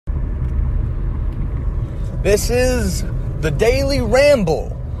This is the Daily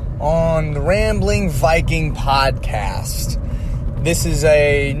Ramble on the Rambling Viking podcast. This is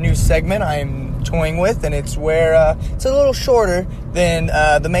a new segment I'm toying with, and it's where it's a little shorter than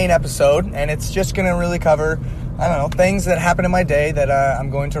the main episode, and it's just going to really cover, things that happen in my day that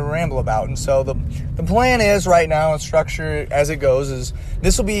I'm going to ramble about. And so the plan is right now, and structure as it goes, is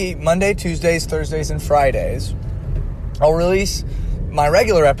this will be Monday, Tuesdays, Thursdays, and Fridays. I'll release my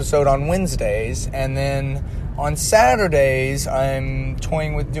regular episode on Wednesdays, and then on Saturdays, I'm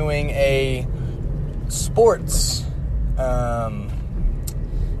toying with doing a sports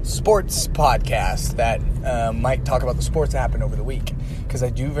podcast that might talk about the sports that happened over the week, because I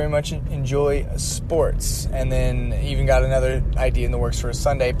do very much enjoy sports. And then even got another idea in the works for a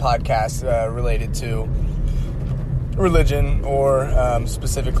Sunday podcast related to religion, or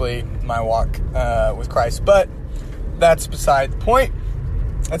specifically my walk with Christ. But that's beside the point.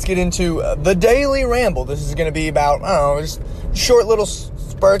 Let's get into the Daily Ramble. This is going to be about, just short little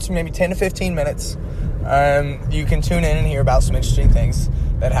spurts, maybe 10 to 15 minutes. You can tune in and hear about some interesting things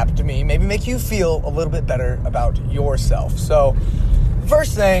that happened to me. Maybe make you feel a little bit better about yourself. So,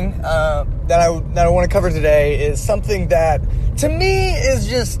 first thing that I want to cover today is something that, to me, is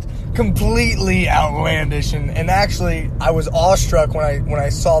just completely outlandish. And actually, I was awestruck when I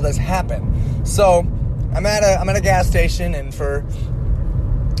saw this happen. So, I'm at a gas station, and for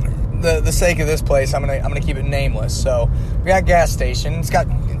the sake of this place, I'm gonna keep it nameless. So we got a gas station.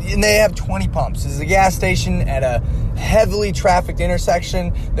 And they have 20 pumps. This is a gas station at a heavily trafficked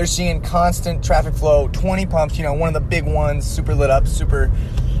intersection. They're seeing constant traffic flow. 20 pumps. One of the big ones, super lit up, super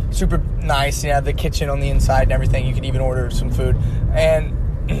nice. The kitchen on the inside and everything. You can even order some food. And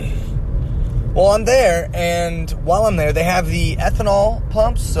well, I'm there, and while I'm there, they have the ethanol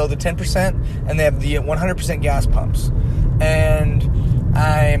pumps, so the 10%, and they have the 100% gas pumps. And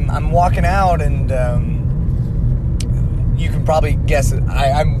I'm walking out, and you can probably guess it.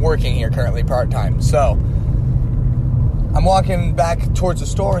 I'm working here currently part-time, so I'm walking back towards the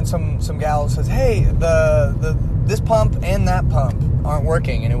store, and some gal says, "Hey, this pump and that pump aren't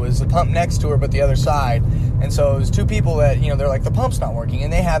working." And it was the pump next to her, but the other side. And so it was two people that, they're like, the pump's not working,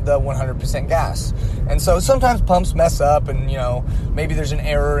 and they have the 100% gas. And so sometimes pumps mess up, and maybe there's an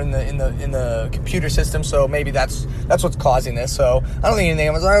error in the computer system, so maybe that's what's causing this. So I don't think anything.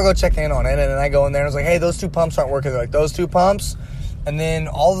 I was like, I'll go check in on it, and then I go in there and I was like, hey, those two pumps aren't working. They're like, those two pumps. And then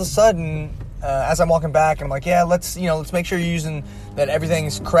all of a sudden, as I'm walking back, and I'm like, yeah, let's make sure you're using that,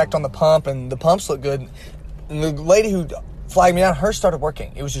 everything's correct on the pump, and the pumps look good. And the lady who flagged me down, hers started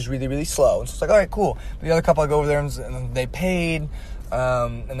working. It was just really, really slow. And so it's like, all right, cool. But the other couple, I go over there, and they paid,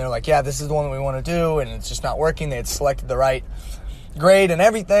 and they're like, yeah, this is the one that we want to do, and it's just not working. They had selected the right grade and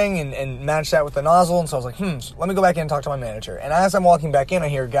everything, and matched that with the nozzle. And so I was like, so let me go back in and talk to my manager. And as I'm walking back in, I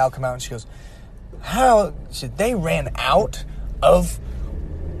hear a gal come out, and she goes, they ran out of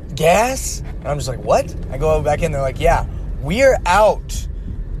gas? And I'm just like, what? I go back in, they're like, yeah, we're out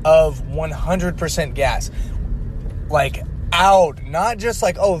of 100% gas. Like, out. Not just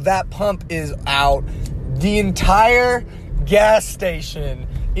like, oh, that pump is out. The entire gas station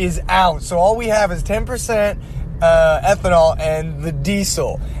is out. So all we have is 10% ethanol and the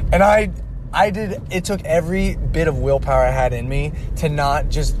diesel. And it took every bit of willpower I had in me to not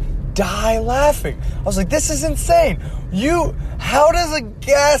just die laughing. I was like, this is insane. How does a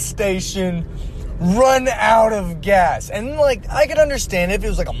gas station run out of gas? And I could understand if it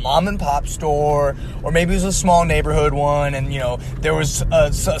was like a mom and pop store, or maybe it was a small neighborhood one, and there was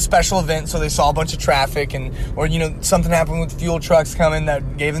a special event, so they saw a bunch of traffic, or something happened with fuel trucks coming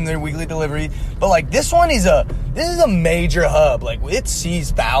that gave them their weekly delivery. But this one is a major hub. It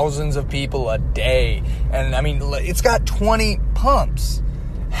sees thousands of people a day, and it's got 20 pumps.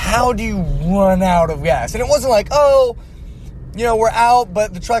 How do you run out of gas? And it wasn't like, oh, we're out,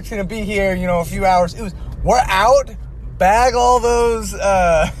 but the truck's going to be here, a few hours. It was, we're out, bag all those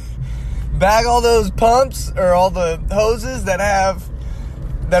pumps, or all the hoses that are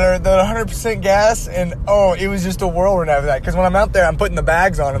the 100% gas. And, it was just a whirlwind after that. Because when I'm out there, I'm putting the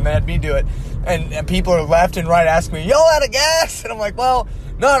bags on them. They had me do it. And people are left and right asking me, y'all out of gas? And I'm like, well,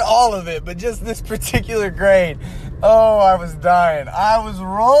 not all of it, but just this particular grade. Oh, I was dying. I was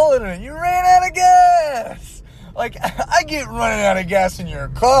rolling in it. You ran out of gas. I get running out of gas in your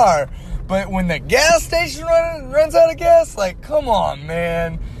car, but when the gas station runs out of gas, come on,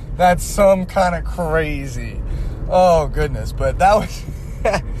 man. That's some kind of crazy. Oh, goodness. But that was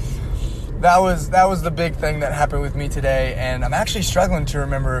that was the big thing that happened with me today, and I'm actually struggling to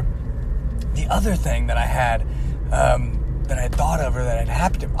remember the other thing that I had that I had thought of, or that had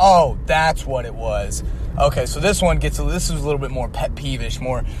happened to me. Oh, that's what it was. Okay, so this is a little bit more pet peevish,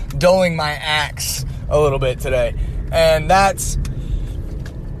 more dulling my axe a little bit today. And that's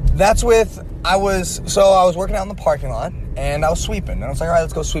with, I was working out in the parking lot, and I was sweeping. And I was like, all right,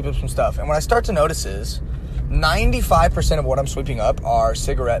 let's go sweep up some stuff. And what I start to notice is 95% of what I'm sweeping up are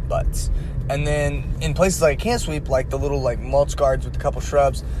cigarette butts. And then in places like I can't sweep, like the little like mulch guards with a couple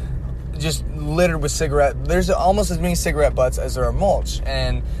shrubs, just littered with there's almost as many cigarette butts as there are mulch.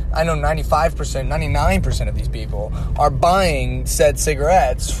 And I know 99% of these people are buying said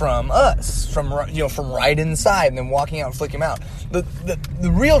cigarettes from us, from right inside, and then walking out and flicking them out.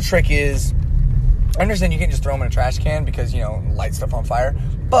 The real trick is, I understand you can't just throw them in a trash can because, light stuff on fire,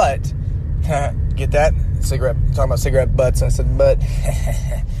 but, get that? Talking about cigarette butts, I said butt.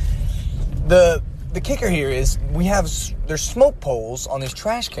 The kicker here is there's smoke poles on these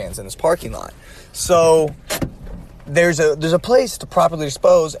trash cans in this parking lot. So there's a place to properly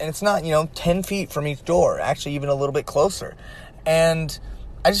dispose, and it's not, 10 feet from each door, actually even a little bit closer. And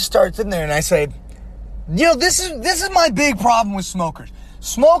I just start sitting there and I say, this is my big problem with smokers.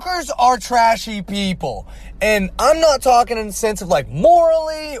 Smokers are trashy people. And I'm not talking in the sense of like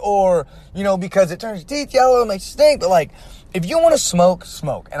morally or, because it turns your teeth yellow and makes you stink, but like if you want to smoke,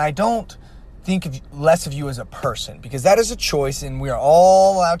 smoke. And I don't think less of you as a person, because that is a choice, and we are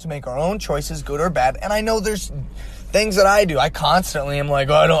all allowed to make our own choices, good or bad. And I know there's things that I do. I constantly am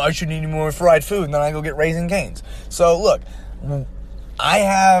like, I shouldn't eat any more fried food, and then I go get Raising Cane's. So look,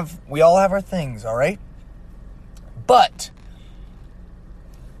 we all have our things, all right? But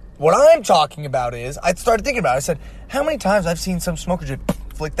what I'm talking about is, I started thinking about it. I said, how many times I've seen some smokers just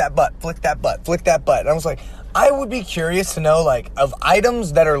flick that butt, flick that butt, flick that butt. And I was like, I would be curious to know, like, of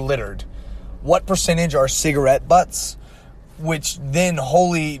items that are littered, what percentage are cigarette butts, which then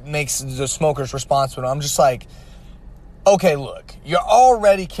wholly makes the smokers responsible. I'm just like, okay, look, you're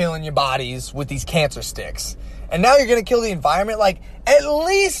already killing your bodies with these cancer sticks, and now you're going to kill the environment. Like, at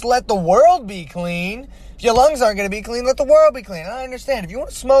least let the world be clean. If your lungs aren't going to be clean, let the world be clean. And I understand, if you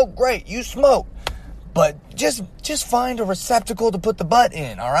want to smoke, great, you smoke. But just find a receptacle to put the butt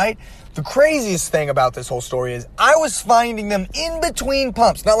in, all right? The craziest thing about this whole story is I was finding them in between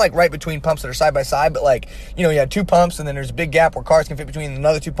pumps. Not like right between pumps that are side by side, but like, you have two pumps and then there's a big gap where cars can fit between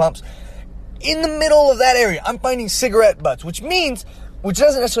another two pumps. In the middle of that area, I'm finding cigarette butts, which doesn't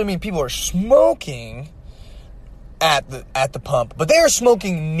necessarily mean people are smoking at the pump, but they are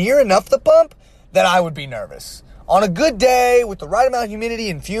smoking near enough the pump that I would be nervous. On a good day, with the right amount of humidity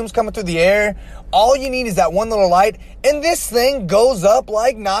and fumes coming through the air, all you need is that one little light, and this thing goes up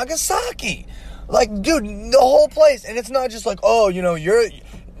like Nagasaki. Like, dude, the whole place. And it's not just like, you're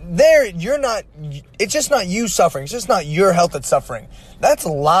there, it's just not you suffering. It's just not your health that's suffering. That's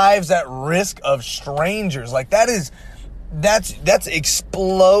lives at risk of strangers. Like, that's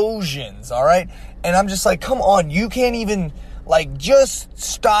explosions, all right? And I'm just like, come on, you can't even, like, just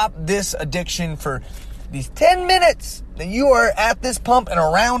stop this addiction for these 10 minutes that you are at this pump and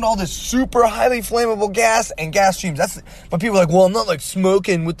around all this super highly flammable gas and gas fumes. That's when people are like, well, I'm not like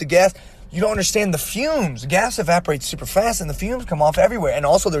smoking with the gas. You don't understand the fumes. Gas evaporates super fast and the fumes come off everywhere. And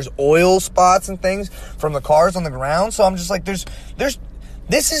also there's oil spots and things from the cars on the ground. So I'm just like, this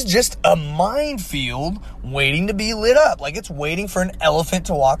is just a minefield waiting to be lit up. Like, it's waiting for an elephant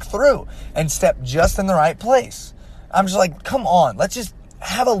to walk through and step just in the right place. I'm just like, come on, let's just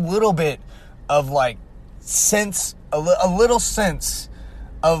have a little bit of like sense, a little sense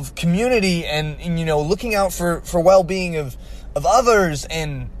of community and looking out for well-being of others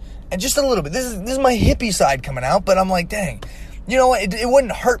and just a little bit. This is my hippie side coming out, but I'm like, dang, you know what? It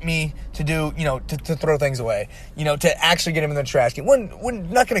wouldn't hurt me to do, to throw things away, to actually get them in the trash. It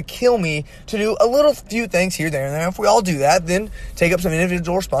not going to kill me to do a few things here, there, and there. If we all do that, then take up some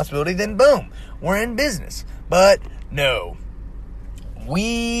individual responsibility, then boom, we're in business. But no.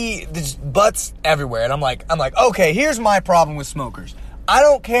 There's butts everywhere, and I'm like, okay, here's my problem with smokers. I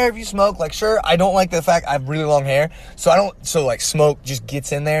don't care if you smoke, like, sure, I don't like the fact I have really long hair, so smoke just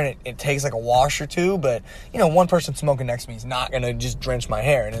gets in there, and it takes like a wash or two, but, one person smoking next to me is not gonna just drench my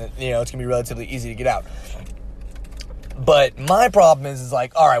hair, and, it's gonna be relatively easy to get out. But my problem is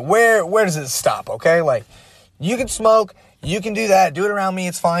like, all right, where does it stop, okay? Like, you can smoke, you can do that, do it around me,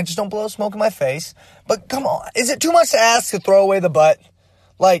 it's fine, just don't blow smoke in my face. But come on, is it too much to ask to throw away the butt?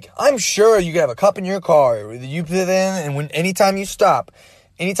 Like, I'm sure you could have a cup in your car that you put it in, and anytime you stop,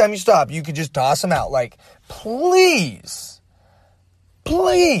 you could just toss them out. Like, please,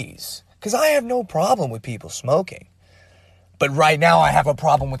 because I have no problem with people smoking. But right now I have a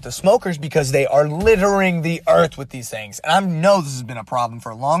problem with the smokers because they are littering the earth with these things. And I know this has been a problem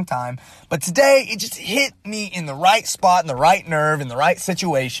for a long time, but today it just hit me in the right spot, in the right nerve, in the right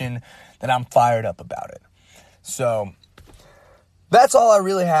situation, that I'm fired up about it. So that's all I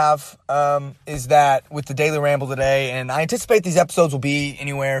really have, is that with the Daily Ramble today, and I anticipate these episodes will be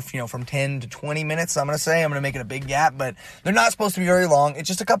anywhere, from 10 to 20 minutes, I'm going to make it a big gap, but they're not supposed to be very long. It's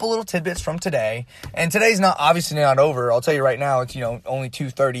just a couple little tidbits from today, and today's obviously not over. I'll tell you right now, it's, only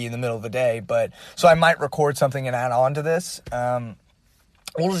 2:30 in the middle of the day, so I might record something and add on to this.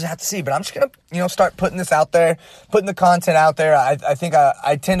 We'll just have to see, but I'm just going to, start putting this out there, putting the content out there. I think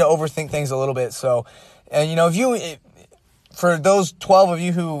I tend to overthink things a little bit, so, and for those 12 of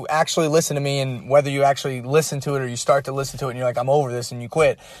you who actually listen to me, and whether you actually listen to it or you start to listen to it and you're like, I'm over this, and you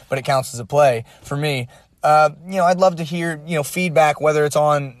quit, but it counts as a play for me, I'd love to hear, feedback, whether it's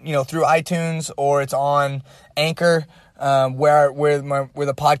on, through iTunes or it's on Anchor, where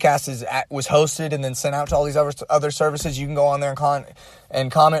the podcast was hosted and then sent out to all these other services. You can go on there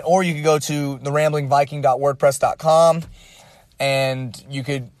and comment, or you could go to theramblingviking.wordpress.com and you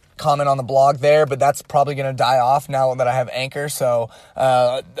could comment on the blog there, but that's probably going to die off now that I have Anchor. So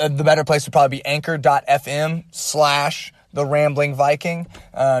the better place would probably be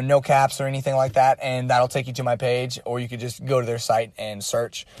anchor.fm/theramblingviking, no caps or anything like that, and that'll take you to my page, or you could just go to their site and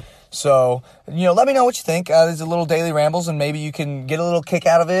search. So, let me know what you think. There's a little daily rambles, and maybe you can get a little kick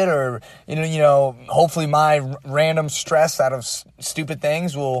out of it, or, hopefully my random stress out of stupid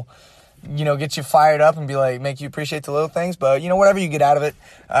things will, get you fired up and make you appreciate the little things. But, whatever you get out of it,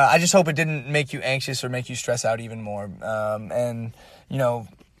 I just hope it didn't make you anxious or make you stress out even more. I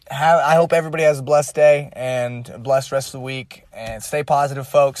hope everybody has a blessed day and a blessed rest of the week, and stay positive,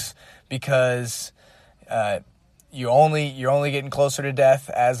 folks, because, you're only getting closer to death,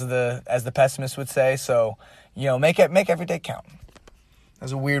 as the pessimist would say. So, make every day count.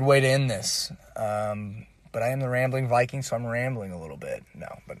 That's a weird way to end this. But I am the Rambling Viking, so I'm rambling a little bit. No,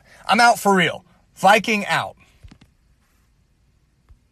 but I'm out for real. Viking out.